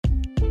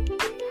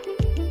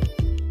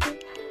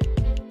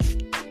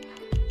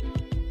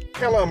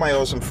Hello, my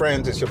awesome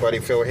friends. It's your buddy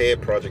Phil here,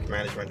 project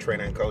management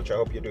trainer and coach. I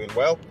hope you're doing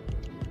well.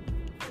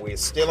 We're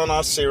still on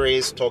our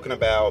series talking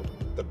about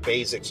the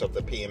basics of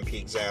the PMP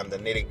exam, the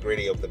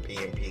nitty-gritty of the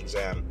PMP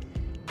exam.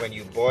 When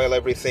you boil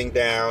everything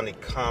down,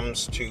 it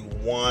comes to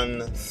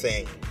one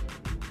thing.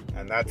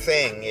 And that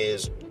thing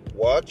is,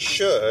 what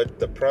should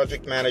the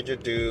project manager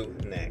do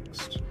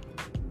next?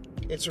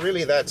 It's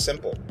really that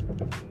simple.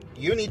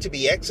 You need to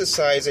be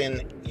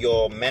exercising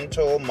your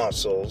mental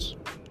muscles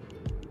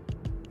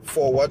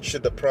for what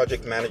should the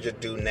project manager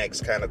do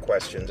next kind of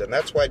questions. And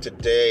that's why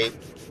today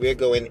we're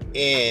going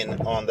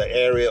in on the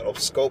area of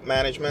scope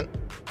management.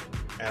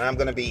 And I'm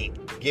going to be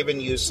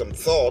giving you some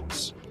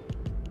thoughts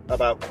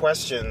about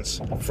questions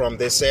from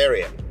this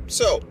area.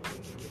 So,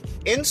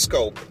 in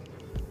scope,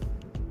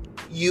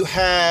 you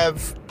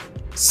have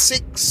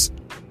 6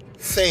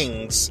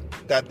 things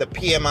that the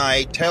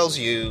PMI tells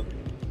you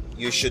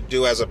should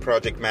do as a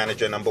project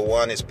manager. Number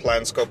 1 is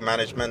plan scope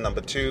management.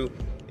 Number 2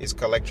 is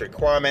collect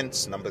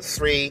requirements. Number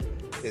 3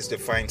 is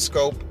define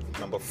scope.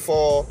 Number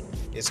 4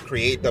 is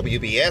create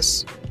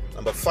WBS.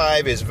 Number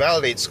 5 is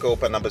validate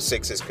scope. And number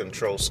 6 is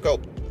control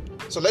scope.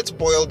 So let's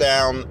boil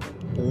down,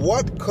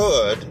 what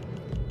could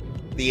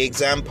the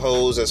exam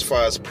pose as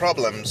far as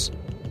problems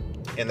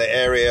in the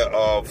area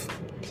of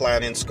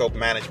planning scope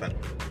management?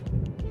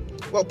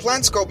 Well,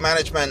 plan scope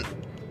management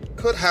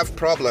could have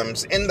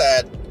problems in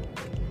that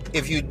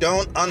if you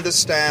don't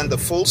understand the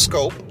full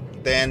scope,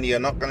 then you're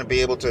not going to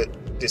be able to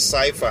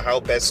decipher how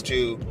best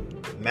to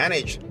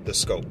manage the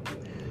scope.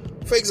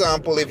 For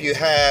example, if you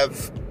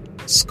have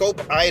scope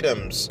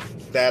items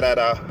that at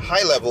a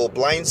high level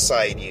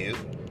blindside you,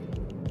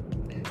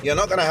 you're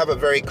not going to have a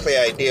very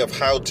clear idea of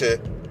how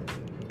to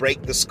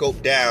break the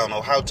scope down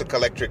or how to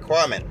collect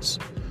requirements.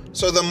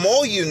 So the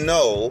more you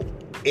know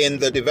in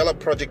the develop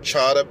project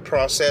charter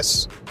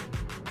process,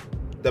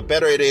 the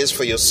better it is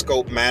for your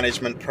scope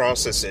management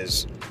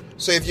processes.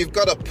 So if you've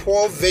got a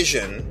poor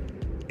vision,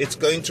 it's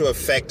going to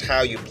affect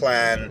how you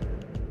plan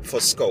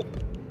for scope.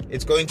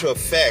 It's going to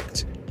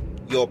affect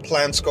your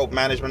plan scope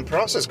management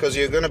process because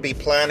you're going to be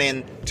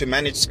planning to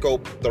manage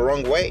scope the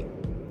wrong way.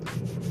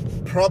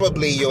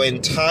 Probably your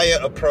entire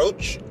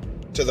approach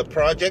to the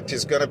project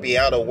is going to be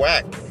out of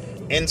whack.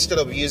 Instead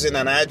of using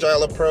an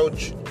agile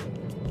approach,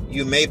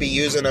 you may be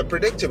using a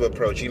predictive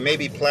approach. You may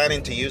be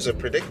planning to use a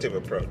predictive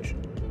approach.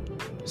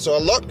 So a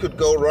lot could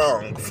go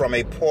wrong from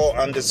a poor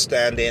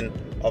understanding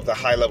of the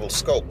high-level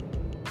scope.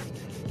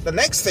 The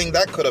next thing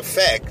that could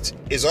affect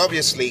is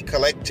obviously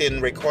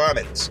collecting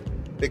requirements.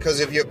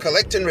 Because if you're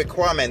collecting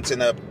requirements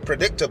in a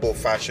predictable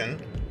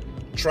fashion,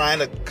 trying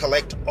to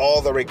collect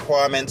all the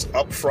requirements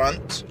up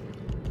front,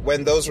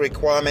 when those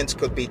requirements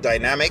could be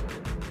dynamic,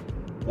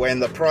 when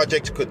the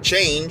project could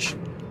change,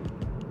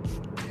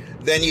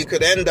 then you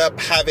could end up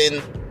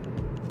having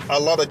a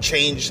lot of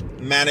change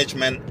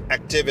management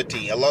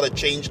activity, a lot of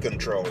change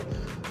control,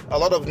 a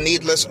lot of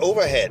needless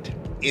overhead.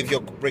 If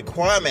your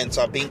requirements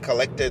are being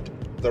collected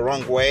the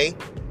wrong way,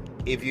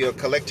 if you're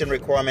collecting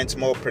requirements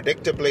more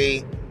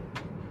predictably,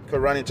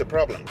 could run into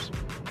problems.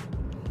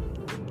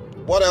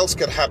 What else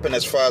could happen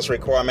as far as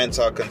requirements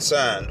are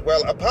concerned?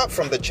 Well, apart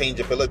from the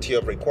changeability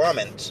of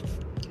requirements,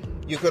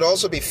 you could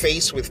also be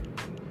faced with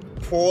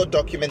poor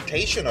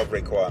documentation of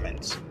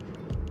requirements.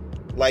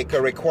 Like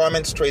a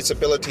requirements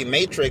traceability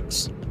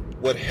matrix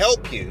would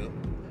help you,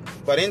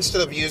 but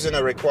instead of using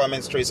a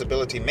requirements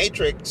traceability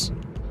matrix,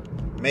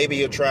 maybe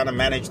you're trying to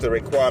manage the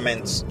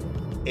requirements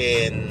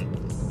in,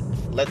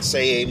 let's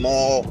say, a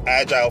more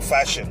agile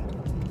fashion.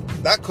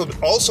 That could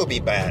also be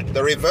bad.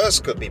 The reverse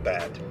could be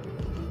bad.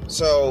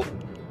 So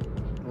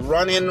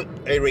running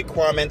a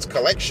requirements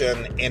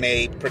collection in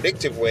a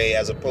predictive way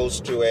as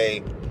opposed to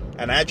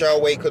an agile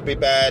way could be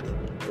bad.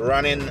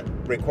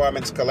 Running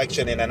requirements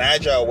collection in an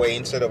agile way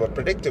instead of a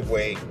predictive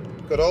way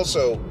could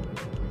also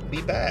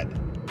be bad.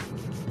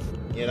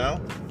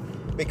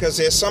 Because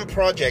there's some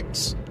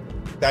projects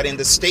that in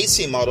the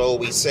Stacy model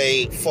we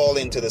say fall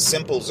into the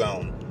simple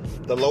zone,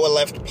 the lower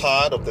left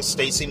part of the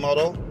Stacy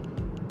model.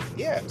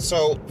 Yeah,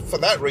 so for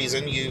that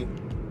reason, you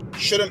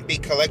shouldn't be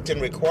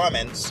collecting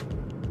requirements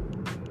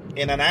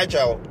in an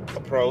agile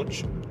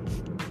approach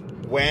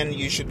when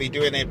you should be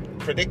doing it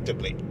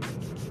predictably.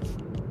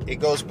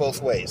 It goes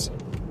both ways.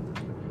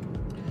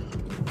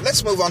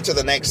 Let's move on to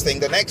the next thing.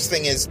 The next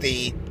thing is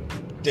the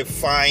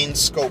define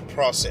scope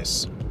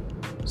process.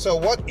 So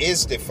what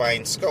is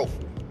define scope?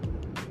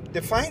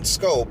 Define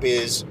scope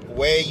is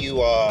where you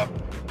are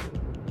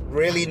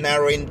really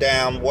narrowing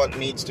down what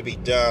needs to be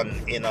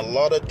done in a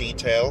lot of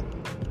detail.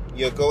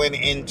 You're going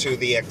into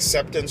the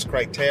acceptance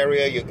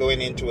criteria. You're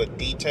going into a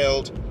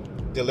detailed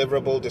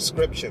deliverable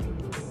description.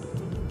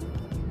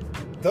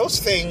 Those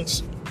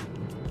things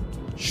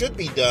should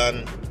be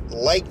done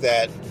like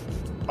that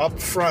up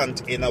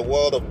front in a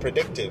world of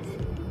predictive.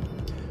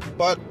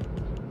 But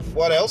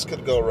what else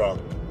could go wrong?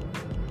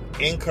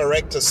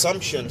 Incorrect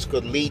assumptions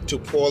could lead to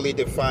poorly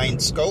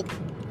defined scope.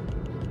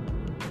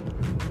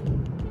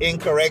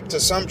 Incorrect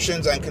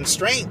assumptions and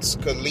constraints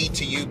could lead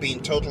to you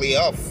being totally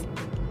off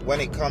when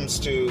it comes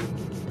to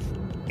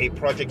a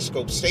project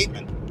scope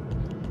statement.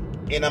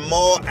 In a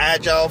more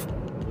agile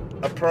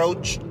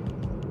approach,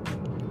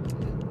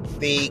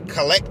 the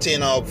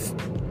collecting of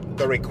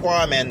the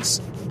requirements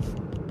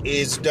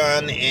is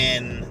done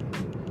in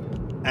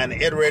an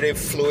iterative,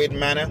 fluid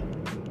manner.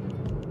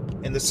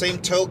 In the same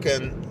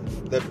token,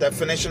 the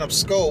definition of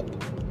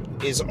scope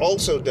is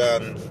also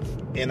done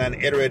in an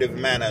iterative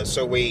manner.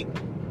 So we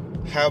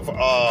have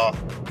our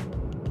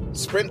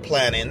sprint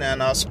planning,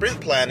 and our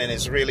sprint planning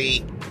is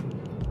really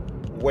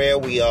where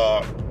we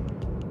are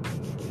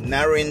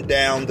narrowing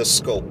down the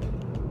scope,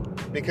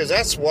 because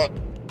that's what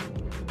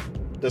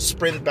the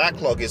sprint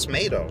backlog is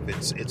made of.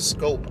 It's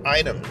scope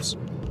items.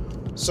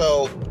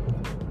 So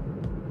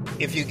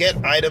if you get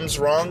items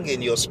wrong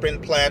in your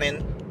sprint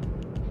planning,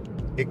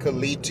 it could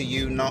lead to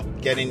you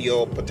not getting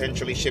your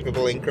potentially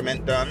shippable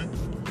increment done.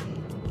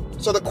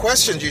 So the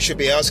questions you should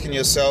be asking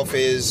yourself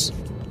is,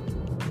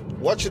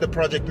 what should the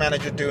project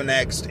manager do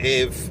next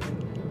if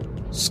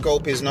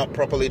scope is not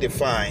properly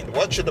defined?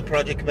 What should the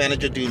project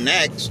manager do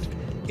next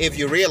if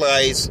you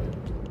realize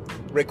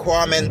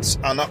requirements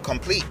are not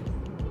complete?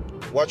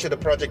 What should the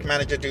project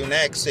manager do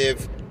next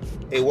if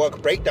a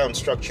work breakdown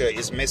structure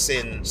is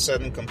missing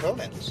certain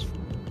components?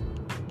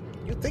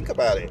 You think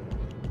about it.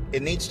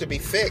 It needs to be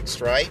fixed,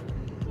 right?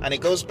 And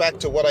it goes back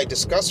to what I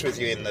discussed with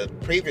you in the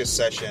previous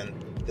session,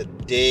 the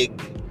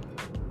dig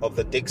of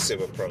the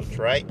dig-sieve approach,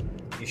 right?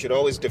 You should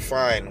always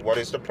define what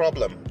is the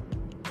problem.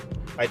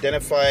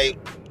 Identify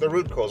the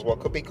root cause, what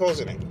could be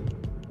causing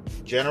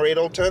it. Generate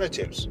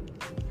alternatives.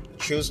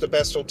 Choose the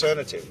best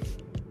alternative.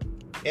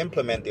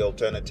 Implement the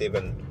alternative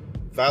and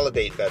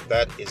validate that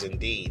that is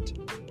indeed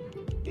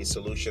a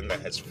solution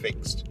that has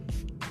fixed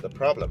the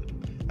problem.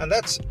 And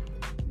that's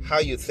how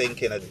you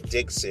think in a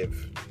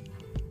dig-sieve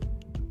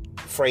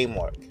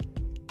framework.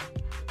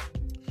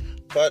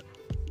 But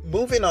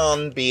moving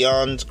on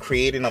beyond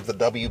creating of the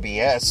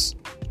WBS,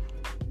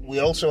 we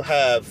also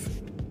have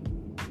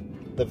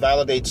the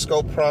validate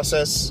scope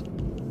process.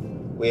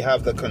 We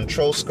have the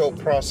control scope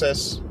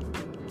process.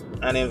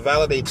 And in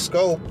validate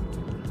scope,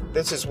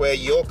 this is where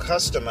your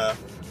customer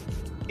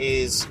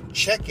is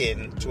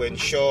checking to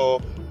ensure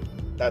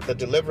that the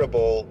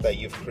deliverable that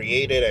you've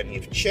created and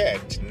you've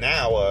checked,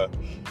 now a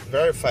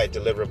verified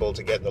deliverable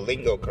to get the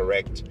lingo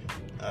correct,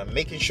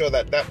 making sure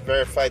that that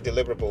verified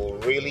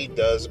deliverable really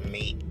does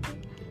meet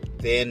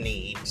their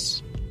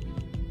needs,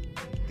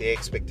 their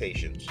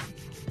expectations.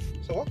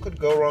 So what could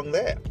go wrong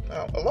there?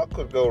 Now, a lot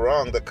could go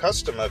wrong. The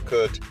customer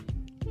could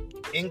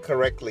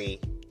incorrectly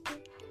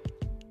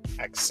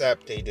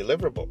accept a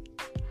deliverable.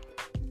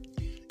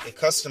 A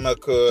customer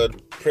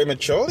could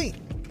prematurely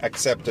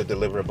accept a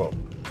deliverable.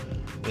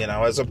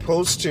 As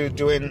opposed to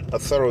doing a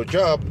thorough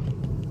job,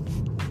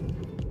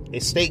 a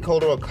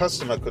stakeholder or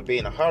customer could be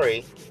in a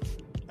hurry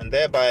and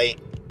thereby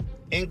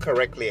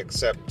incorrectly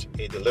accept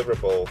a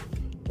deliverable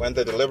when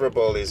the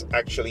deliverable is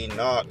actually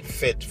not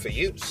fit for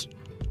use.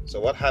 So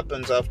what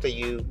happens after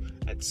you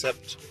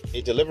accept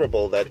a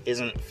deliverable that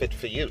isn't fit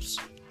for use?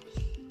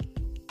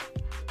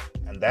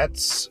 And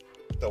that's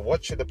the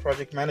what should the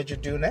project manager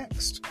do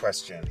next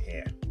question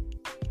here.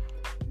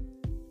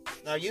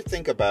 Now you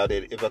think about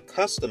it, if a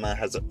customer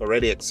has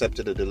already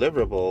accepted a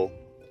deliverable,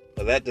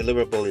 but that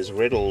deliverable is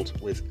riddled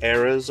with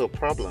errors or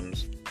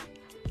problems,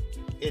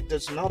 it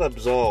does not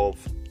absolve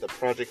the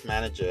project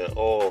manager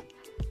or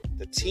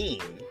the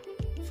team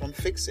from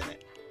fixing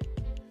it.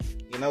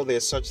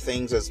 There's such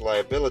things as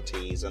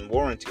liabilities and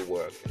warranty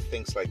work and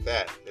things like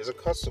that. There's a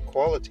cost of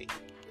quality.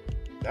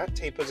 That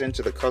tapers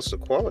into the cost of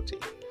quality.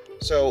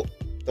 So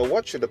the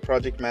what should the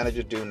project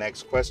manager do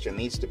next question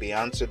needs to be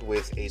answered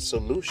with a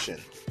solution.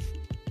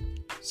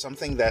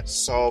 Something that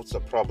solves the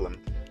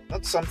problem,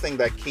 not something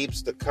that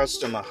keeps the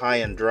customer high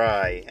and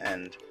dry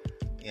and,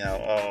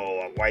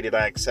 why did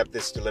I accept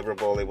this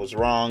deliverable? It was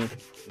wrong.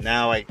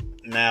 Now I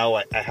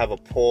have a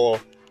poor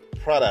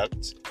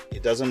product.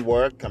 It doesn't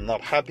work. I'm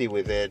not happy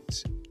with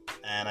it.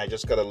 And I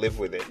just got to live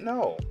with it.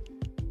 No.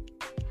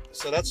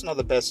 So that's not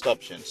the best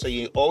option. So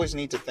you always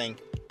need to think,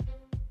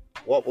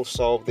 what will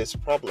solve this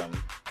problem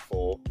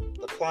for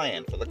the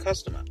client, for the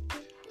customer?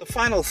 The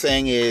final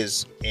thing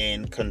is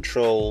in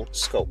control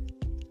scope.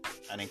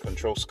 And in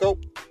control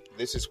scope,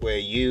 this is where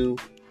you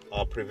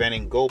are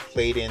preventing gold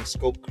plating,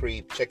 scope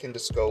creep, checking the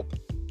scope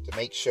to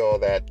make sure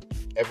that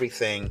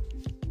everything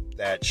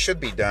that should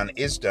be done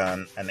is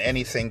done and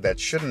anything that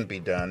shouldn't be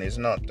done is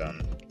not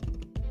done.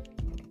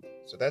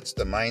 So that's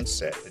the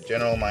mindset, the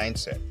general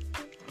mindset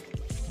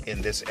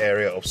in this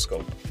area of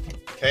scope.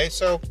 Okay,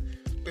 so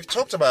we've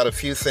talked about a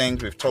few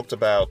things. We've talked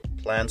about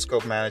plan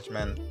scope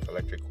management,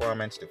 collect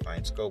requirements,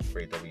 define scope,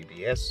 create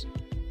WBS,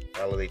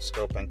 validate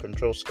scope, and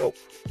control scope.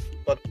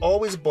 But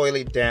always boil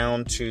it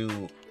down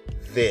to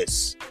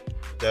this.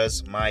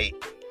 Does my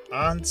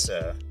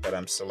answer that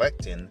I'm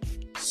selecting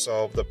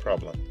solve the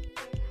problem?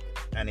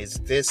 And is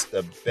this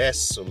the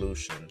best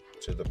solution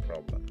to the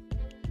problem?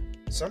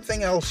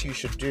 Something else you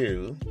should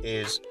do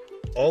is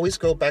always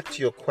go back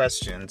to your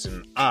questions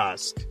and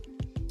ask,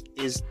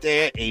 is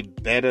there a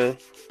better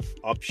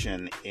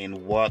option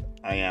in what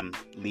I am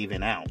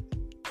leaving out?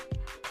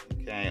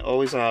 Okay,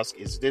 always ask,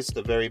 is this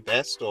the very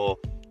best, or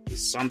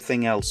Is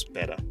something else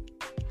better?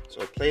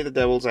 So I play the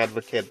devil's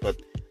advocate,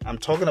 but I'm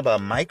talking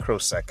about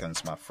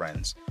microseconds, my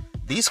friends.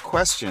 These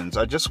questions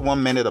are just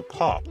 1 minute a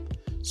pop.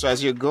 So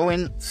as you're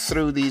going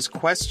through these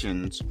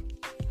questions,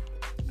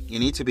 you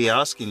need to be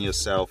asking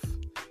yourself,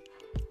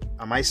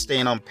 am I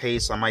staying on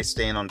pace? Am I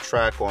staying on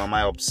track? Or am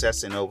I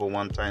obsessing over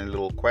one tiny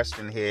little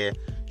question here?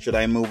 Should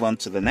I move on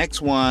to the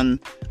next one?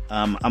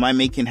 Am I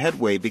making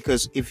headway?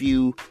 Because if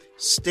you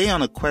stay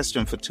on a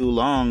question for too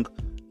long,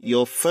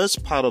 your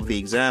first part of the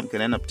exam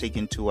can end up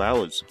taking 2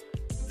 hours.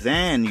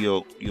 Then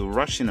you're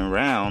rushing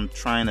around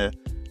trying to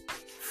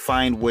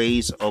find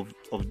ways of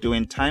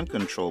doing time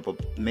control,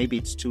 but maybe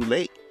it's too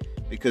late.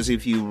 Because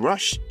if you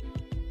rush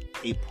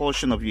a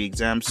portion of your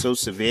exam so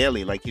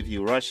severely, like if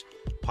you rush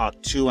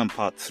part 2 and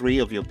part 3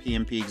 of your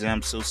PMP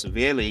exam so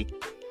severely,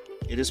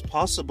 it is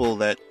possible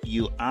that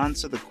you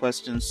answer the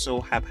questions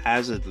so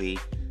haphazardly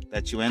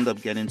that you end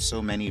up getting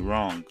so many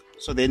wrong.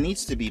 So there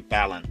needs to be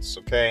balance,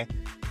 okay?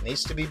 It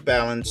needs to be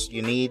balance.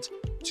 You need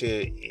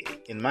to,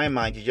 in my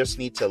mind, you just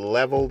need to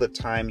level the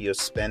time you're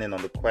spending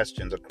on the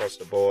questions across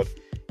the board.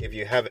 If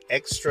you have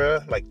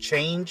extra, like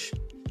change,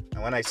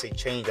 and when I say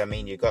change, I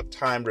mean you got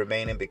time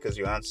remaining because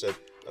you answered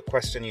a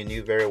question you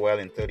knew very well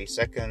in 30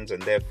 seconds,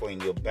 and therefore in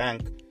your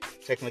bank,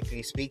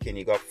 technically speaking,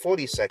 you got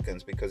 40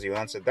 seconds because you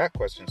answered that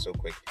question so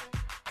quick.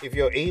 If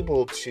you're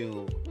able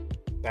to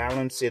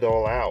balance it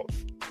all out,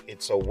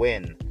 it's a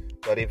win.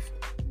 But if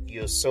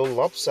you're so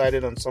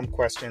lopsided on some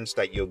questions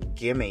that your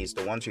gimmies,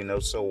 the ones you know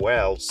so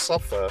well,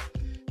 suffer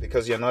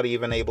because you're not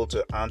even able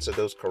to answer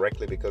those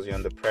correctly because you're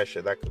under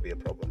pressure, that could be a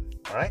problem.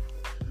 All right?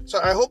 So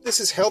I hope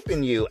this is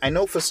helping you. I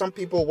know for some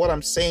people what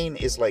I'm saying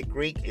is like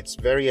Greek, it's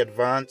very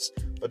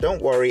advanced, but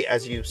don't worry,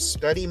 as you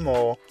study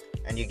more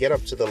and you get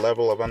up to the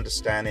level of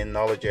understanding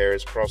knowledge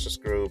areas, process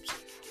groups,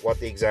 what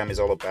the exam is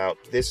all about,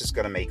 this is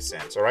going to make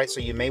sense. All right, so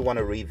you may want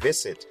to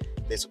revisit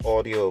this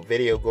audio or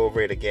video, go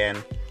over it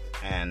again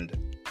and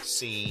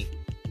see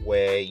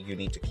where you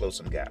need to close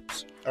some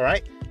gaps. All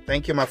right,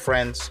 thank you, my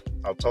friends.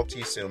 I'll talk to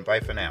you soon. Bye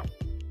for now.